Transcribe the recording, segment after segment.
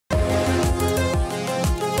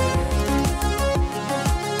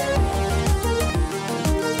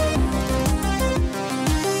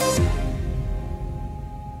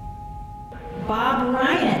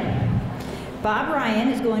Brian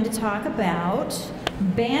is going to talk about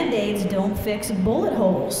Band-Aids don't fix bullet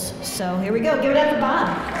holes. So here we go. Give it up for Bob.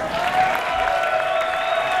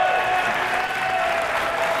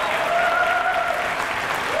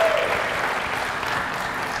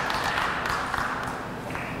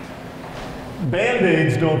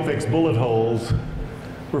 Band-Aids don't fix bullet holes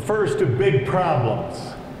refers to big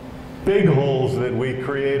problems, big holes that we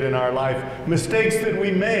create in our life, mistakes that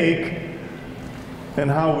we make, and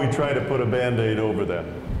how we try to put a Band-Aid over them.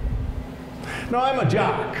 Now, I'm a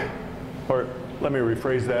jock, or let me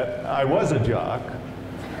rephrase that, I was a jock.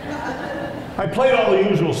 I played all the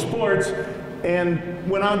usual sports and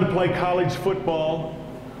went on to play college football.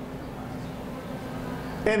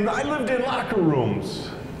 And I lived in locker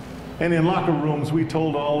rooms. And in locker rooms, we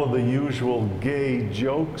told all of the usual gay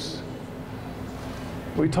jokes.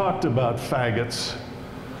 We talked about faggots.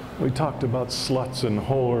 We talked about sluts and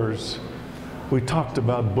whores. We talked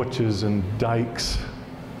about butches and dykes.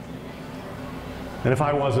 And if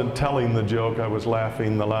I wasn't telling the joke, I was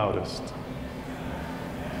laughing the loudest.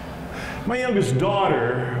 My youngest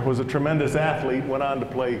daughter was a tremendous athlete, went on to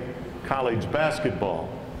play college basketball.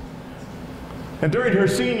 And during her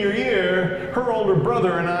senior year, her older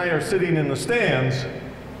brother and I are sitting in the stands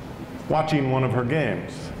watching one of her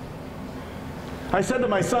games. I said to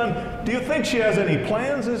my son, "Do you think she has any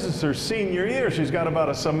plans? This is her senior year. She's got about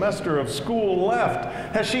a semester of school left.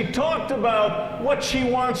 Has she talked about what she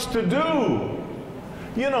wants to do?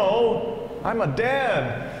 You know, I'm a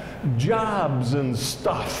dad, jobs and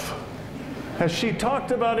stuff. Has she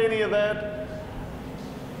talked about any of that?"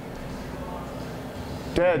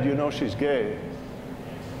 "Dad, you know she's gay."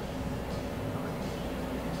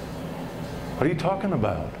 "What are you talking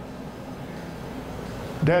about?"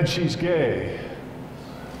 "Dad, she's gay.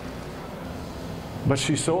 But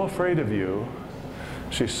she's so afraid of you.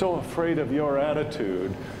 She's so afraid of your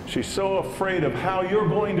attitude. She's so afraid of how you're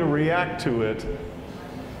going to react to it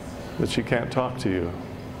that she can't talk to you.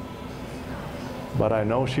 But I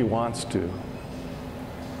know she wants to."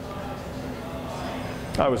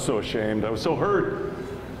 I was so ashamed. I was so hurt.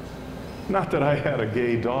 Not that I had a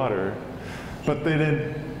gay daughter, but they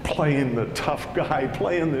didn't playing the tough guy,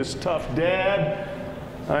 playing this tough dad.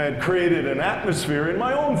 I had created an atmosphere in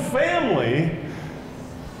my own family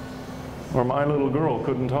where my little girl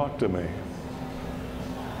couldn't talk to me.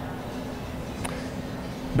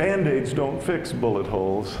 Band-Aids don't fix bullet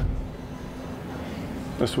holes.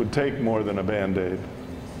 This would take more than a Band-Aid.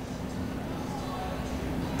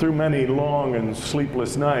 Through many long and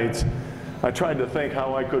sleepless nights, I tried to think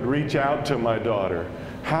how I could reach out to my daughter.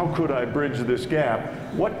 How could I bridge this gap?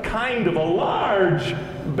 What kind of a large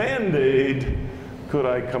Band-Aid could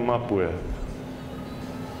I come up with?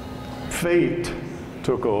 Fate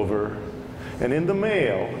took over, and in the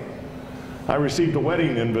mail, I received a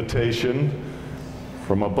wedding invitation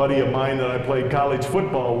from a buddy of mine that I played college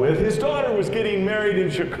football with. His daughter was getting married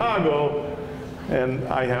in Chicago, and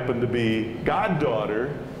I happened to be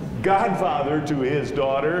goddaughter, godfather to his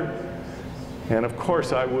daughter, and of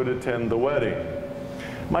course I would attend the wedding.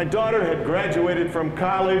 My daughter had graduated from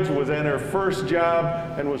college, was in her first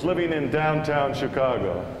job, and was living in downtown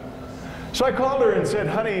Chicago. So I called her and said,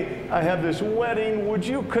 "Honey, I have this wedding. Would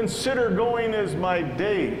you consider going as my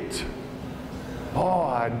date?" "Oh,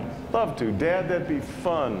 I'd love to, Dad. That'd be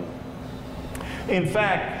fun." In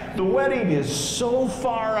fact, the wedding is so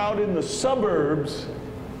far out in the suburbs,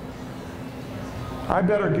 I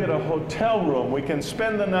better get a hotel room. We can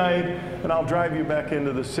spend the night, and I'll drive you back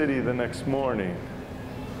into the city the next morning.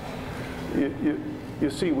 You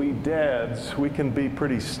see, we dads, we can be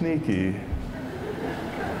pretty sneaky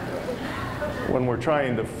when we're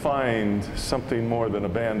trying to find something more than a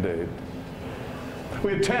Band-Aid.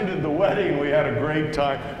 We attended the wedding. We had a great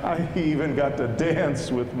time. I even got to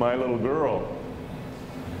dance with my little girl.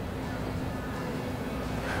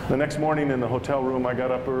 The next morning in the hotel room, I got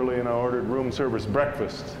up early and I ordered room service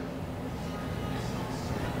breakfast.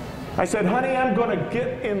 I said, "Honey, I'm going to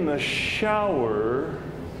get in the shower.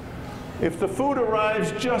 If the food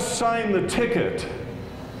arrives, just sign the ticket.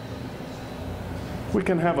 We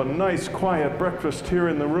can have a nice, quiet breakfast here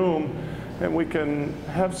in the room, and we can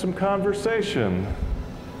have some conversation.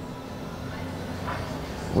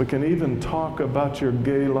 We can even talk about your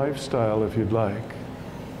gay lifestyle if you'd like."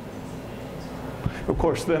 Of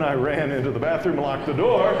course, then I ran into the bathroom, locked the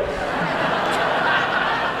door,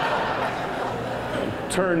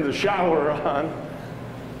 turned the shower on.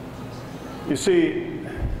 You see,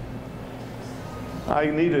 I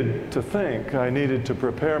needed to think, I needed to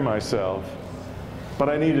prepare myself, but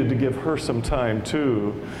I needed to give her some time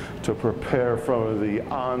too to prepare for the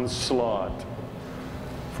onslaught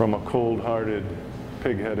from a cold-hearted,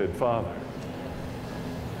 pig-headed father.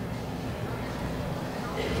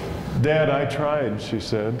 Dad, I tried, she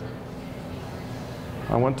said.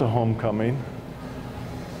 I went to homecoming.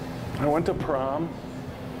 I went to prom.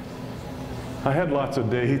 I had lots of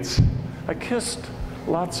dates. I kissed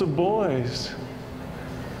lots of boys.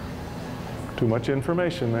 Too much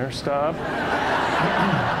information there, stop.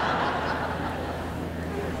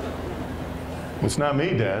 It's not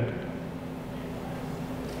me, Dad.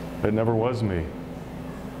 It never was me.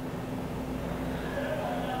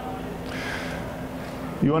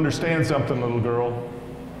 You understand something, little girl?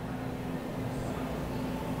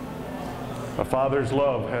 A father's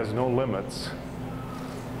love has no limits,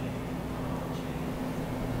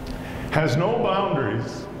 has no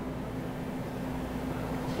boundaries.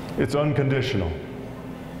 It's unconditional.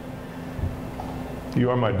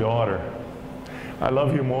 You are my daughter. I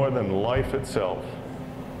love you more than life itself.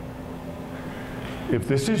 If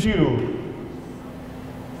this is you,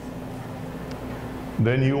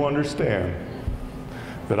 then you understand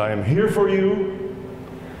that I am here for you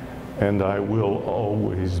and I will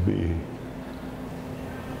always be.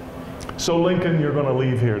 So Lincoln, you're going to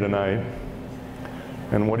leave here tonight.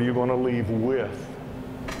 And what are you going to leave with?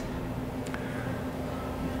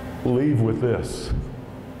 Leave with this.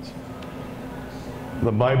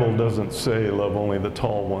 The Bible doesn't say love only the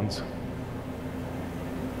tall ones.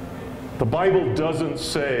 The Bible doesn't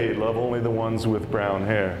say love only the ones with brown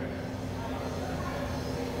hair.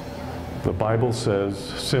 The Bible says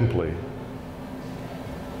simply,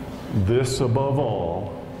 this above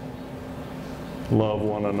all, love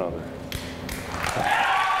one another.